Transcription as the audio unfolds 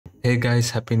Hey guys,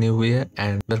 happy new year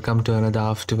and welcome to another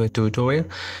After tutorial.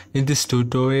 In this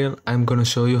tutorial, I'm gonna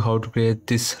show you how to create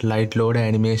this light load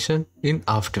animation in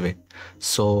After Effects.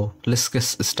 So let's get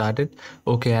started.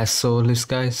 Okay, as so let's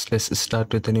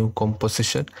start with a new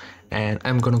composition, and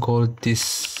I'm gonna call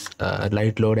this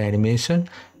light load animation,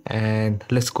 and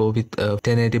let's go with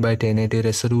 1080 by 1080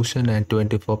 resolution and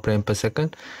 24 frames per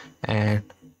second, and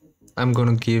I'm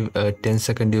gonna give a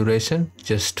 10-second duration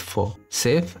just for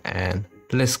save, and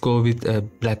let's go with a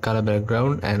black color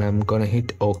background, and I'm gonna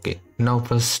hit OK. Now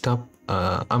first up,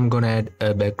 I'm gonna add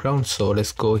a background, so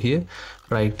let's go here,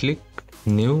 right click,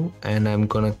 new, and I'm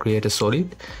gonna create a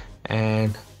solid,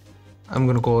 and I'm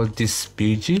gonna call this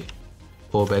BG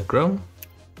for background,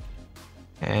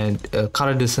 and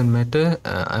color doesn't matter.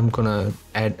 I'm gonna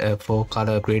add a 4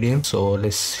 color gradient, so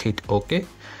let's hit OK.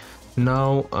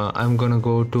 Now I'm gonna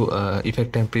go to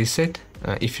effect and preset.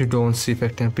 If you don't see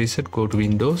effect and preset, go to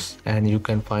Windows and you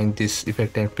can find this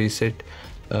effect and preset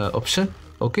option.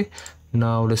 Okay,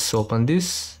 now let's open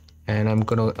this, and I'm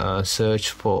gonna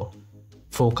search for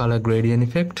 4 color gradient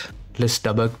effect. Let's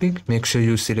double click, make sure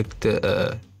you select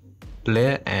the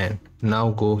layer, and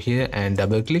now go here and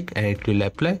double click and it will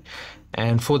apply.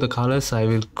 And for the colors, I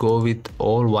will go with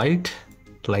all white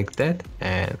like that,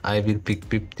 and I will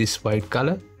pick this white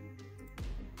color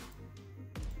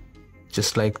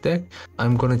just like that.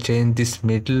 I'm gonna change this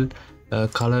middle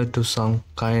color to some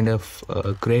kind of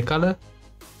gray color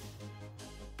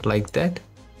like that,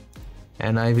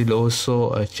 and I will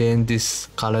also change this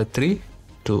color 3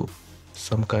 to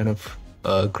some kind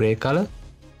of gray color.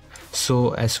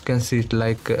 So as you can see, it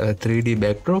like a 3D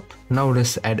backdrop. Now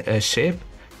let's add a shape.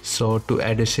 So to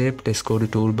add a shape, let's go to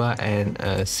toolbar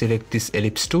and select this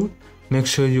ellipse tool. Make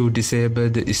sure you disable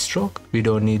the stroke, we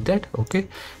don't need that. Okay,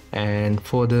 and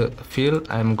for the fill,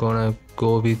 I'm gonna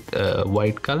go with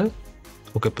white color.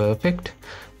 Okay, perfect.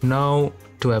 Now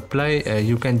to apply,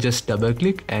 you can just double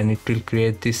click and it will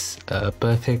create this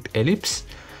perfect ellipse,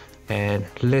 and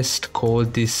let's call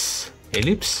this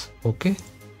ellipse. Okay,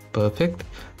 perfect.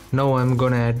 Now I'm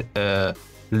gonna add a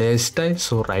layer style,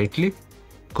 so right click,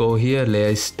 go here,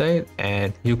 layer style,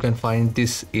 and you can find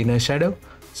this inner shadow.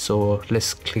 So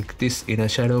let's click this inner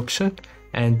shadow option,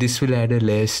 and this will add a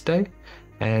layer style.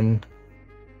 And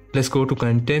let's go to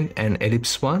content and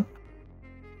ellipse 1.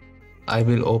 I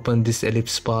will open this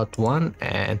ellipse path 1,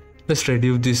 and let's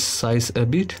reduce this size a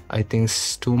bit. I think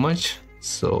it's too much,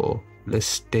 so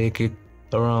let's take it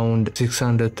around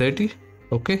 630.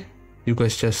 Okay, you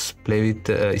guys just play with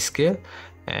the scale,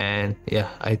 and yeah,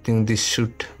 I think this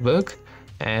should work.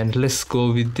 And let's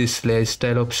go with this layer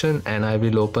style option, and I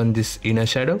will open this inner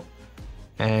shadow,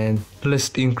 and let's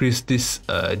increase this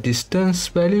distance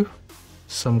value,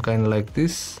 some kind of like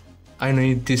this. I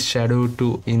need this shadow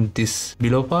to in this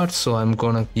below part, so I'm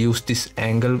gonna use this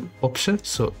angle option,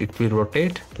 so it will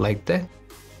rotate like that.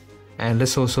 And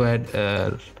let's also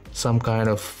add some kind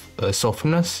of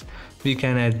softness. We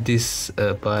can add this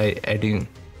by adding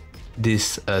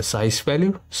this size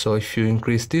value. So if you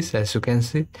increase this, as you can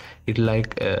see, it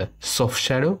like a soft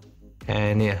shadow,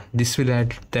 and yeah, this will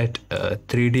add that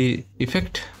 3D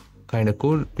effect, kind of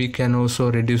cool. We can also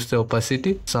reduce the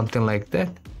opacity, something like that.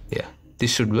 Yeah,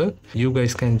 this should work. You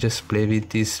guys can just play with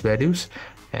these values,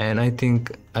 and I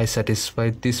think I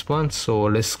satisfied this one, so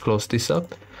let's close this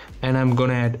up, and I'm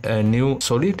gonna add a new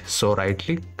solid. So right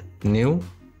click, new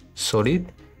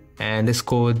solid, and let's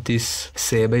go with this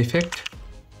saber effect.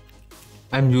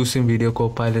 I'm using Video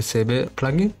Copilot Saber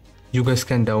plugin. You guys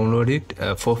can download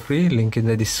it for free, link in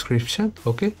the description.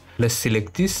 Okay, let's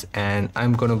select this, and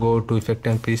I'm gonna go to effect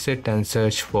and preset and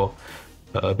search for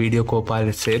Video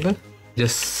Copilot Saber.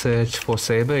 Just search for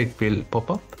Saber, it will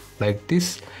pop up like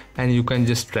this, and you can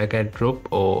just drag and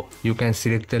drop, or you can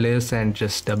select the layers and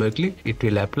just double click, it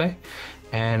will apply.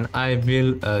 And I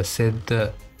will set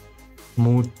the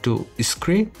mood to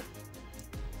screen.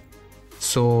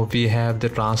 So we have the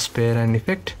transparent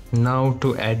effect. Now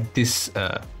to add this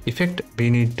effect,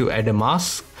 we need to add a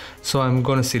mask. So I'm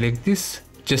gonna select this.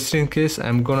 Just in case,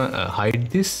 I'm gonna hide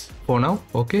this for now.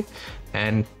 Okay,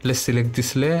 and let's select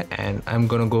this layer, and I'm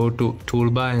gonna go to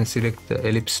toolbar and select the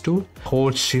ellipse tool.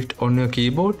 Hold shift on your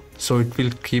keyboard, so it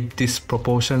will keep this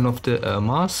proportion of the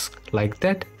mask like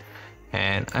that.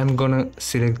 And I'm gonna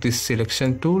select this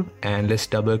selection tool, and let's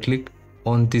double click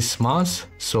on this mask,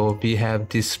 so we have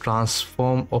this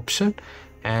transform option,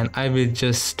 and I will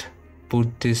just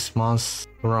put this mask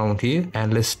around here,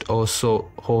 and let's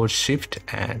also hold shift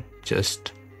and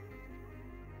just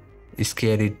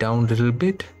scale it down a little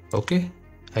bit. Okay,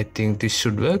 I think this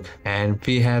should work, and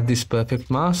we have this perfect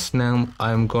mask. Now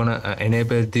I'm gonna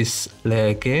enable this layer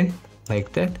again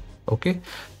like that, Okay,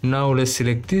 now let's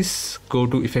select this, go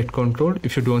to effect control.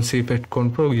 If you don't see effect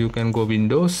control, you can go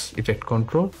Windows, effect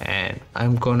control, and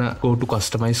I'm gonna go to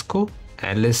customize core,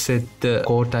 and let's set the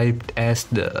core type as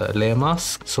the layer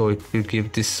mask, so it will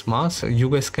give this mask. You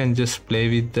guys can just play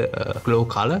with the glow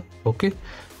color. Okay,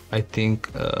 I think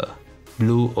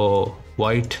blue or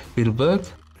white will work.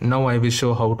 Now I will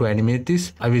show how to animate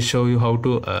this. I will show you how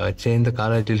to change the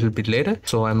color a little bit later.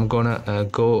 So I'm gonna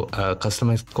go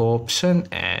customize core option,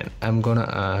 and I'm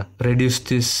gonna reduce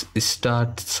this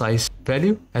start size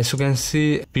value. As you can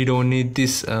see, we don't need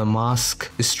this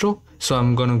mask stroke. So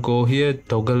I'm gonna go here,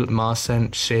 toggle mask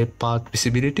and shape path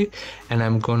visibility, and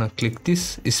I'm gonna click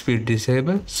this speed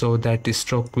disable so that the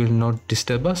stroke will not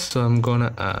disturb us. So I'm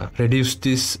gonna reduce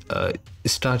this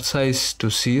start size to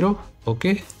 0.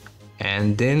 Okay,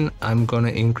 and then I'm gonna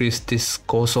increase this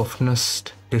core softness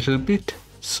little bit,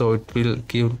 so it will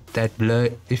give that blur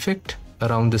effect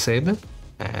around the saber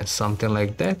and something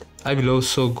like that. I will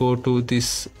also go to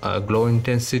this glow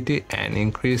intensity and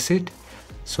increase it,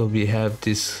 so we have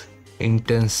this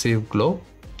intensive glow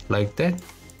like that.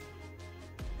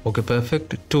 Okay,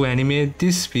 perfect. To animate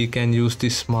this, we can use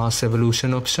this mask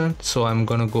evolution option. So I'm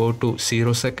gonna go to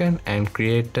 0 second and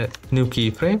create a new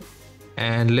keyframe,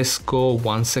 and let's go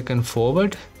 1 second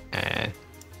forward, and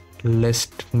let's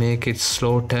make it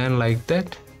slow turn like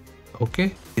that.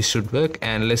 Okay, this should work.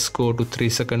 And let's go to 3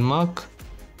 second mark.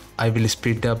 I will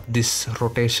speed up this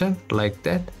rotation like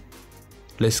that.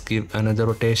 Let's give another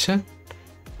rotation.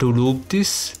 To loop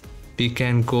this, we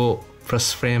can go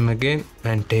first frame again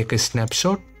and take a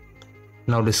snapshot.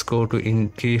 Now let's go to in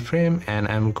keyframe, and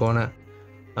I'm gonna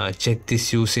check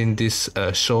this using this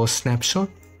show snapshot.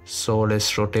 So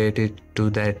let's rotate it to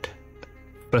that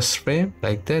first frame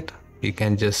like that. We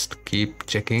can just keep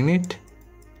checking it.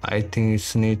 I think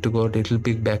it's need to go a little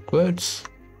bit backwards.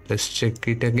 Let's check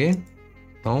it again.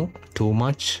 No, too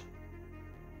much.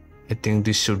 I think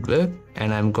this should work,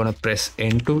 and I'm gonna press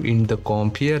N2 in the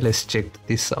comp here. Let's check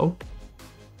this out.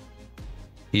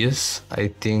 Yes, I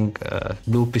think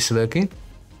loop is working.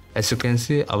 As you can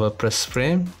see, our press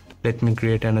frame. Let me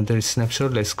create another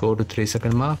snapshot. Let's go to 3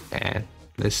 second mark, and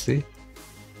let's see.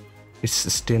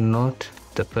 It's still not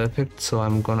the perfect, so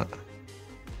I'm gonna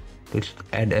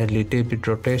add a little bit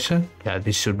rotation. Yeah,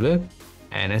 this should work.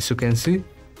 And as you can see,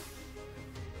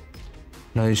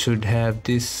 now you should have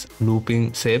this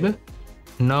looping saber.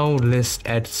 Now let's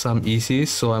add some ECs.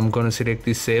 So I'm gonna select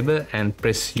this saber and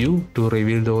press U to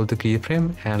reveal all the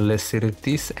keyframe, and let's select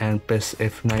this and press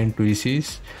F9 to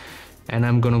ECs. And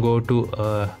I'm gonna go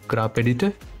to graph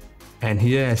editor, and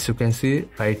here as you can see,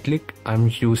 right click,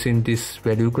 I'm using this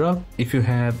value graph. If you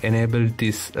have enabled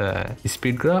this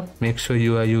speed graph, make sure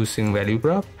you are using value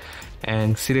graph,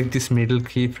 and select this middle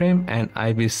keyframe, and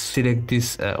I will select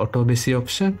this auto bezier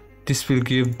option. This will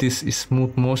give this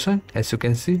smooth motion. As you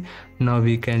can see, now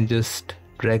we can just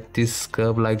drag this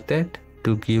curve like that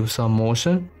to give some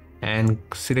motion, and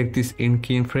select this in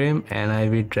keyframe, and I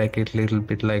will drag it a little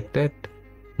bit like that.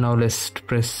 Now let's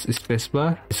press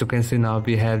spacebar. As you can see, now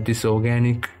we have this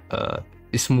organic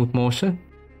smooth motion.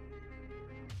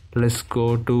 Let's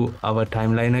go to our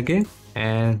timeline again,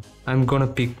 and I'm gonna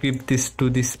pick whip this to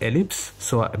this ellipse,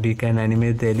 so we can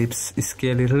animate the ellipse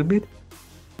scale a little bit.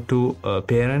 To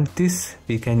parent this,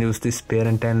 we can use this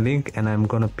parent and link, and I'm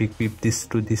gonna pick whip this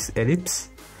to this ellipse,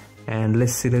 and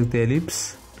let's select the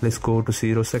ellipse. Let's go to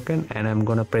 0 second, and I'm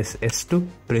gonna press S to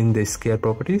bring the scale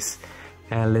properties,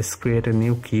 and let's create a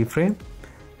new keyframe,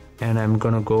 and I'm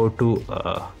gonna go to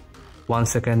 1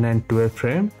 second and 12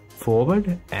 frame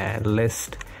forward, and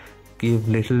let's give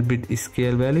little bit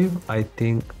scale value. I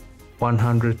think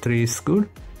 103 is good.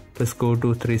 Let's go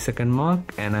to 3 second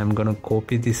mark, and I'm gonna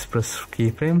copy this press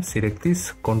keyframe, select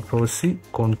this, Ctrl C,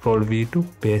 Ctrl V to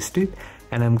paste it,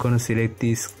 and I'm gonna select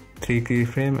these 3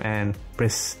 keyframe and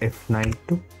press F9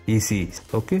 to EC.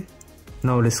 Okay,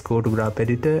 now let's go to graph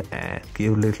editor and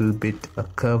give little bit a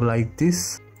curve like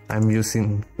this. I'm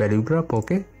using value graph.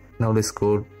 Okay, now let's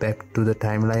go back to the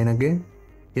timeline again.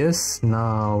 Yes,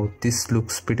 now this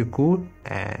looks pretty cool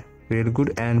and really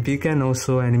good, and we can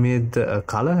also animate the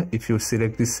color. If you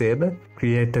select this saber,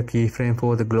 create a keyframe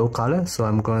for the glow color. So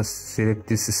I'm gonna select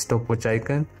this stopwatch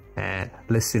icon, and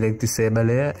let's select the saber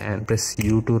layer and press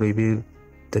U to reveal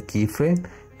the keyframe,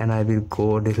 and I will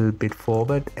go a little bit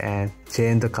forward and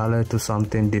change the color to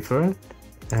something different,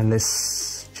 and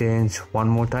let's change one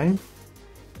more time.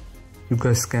 You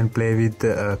guys can play with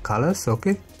the colors.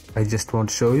 Okay, I just want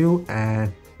to show you,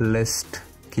 and let's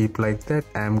keep like that.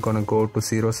 I'm gonna go to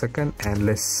 0 second, and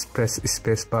let's press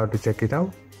spacebar to check it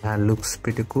out, and looks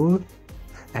pretty cool.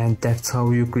 And that's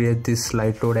how you create this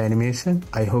light load animation.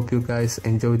 I hope you guys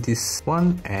enjoyed this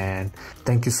one, and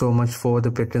thank you so much for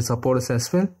the Patreon supporters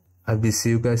as well. I will see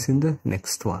you guys in the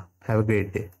next one. Have a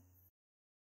great day.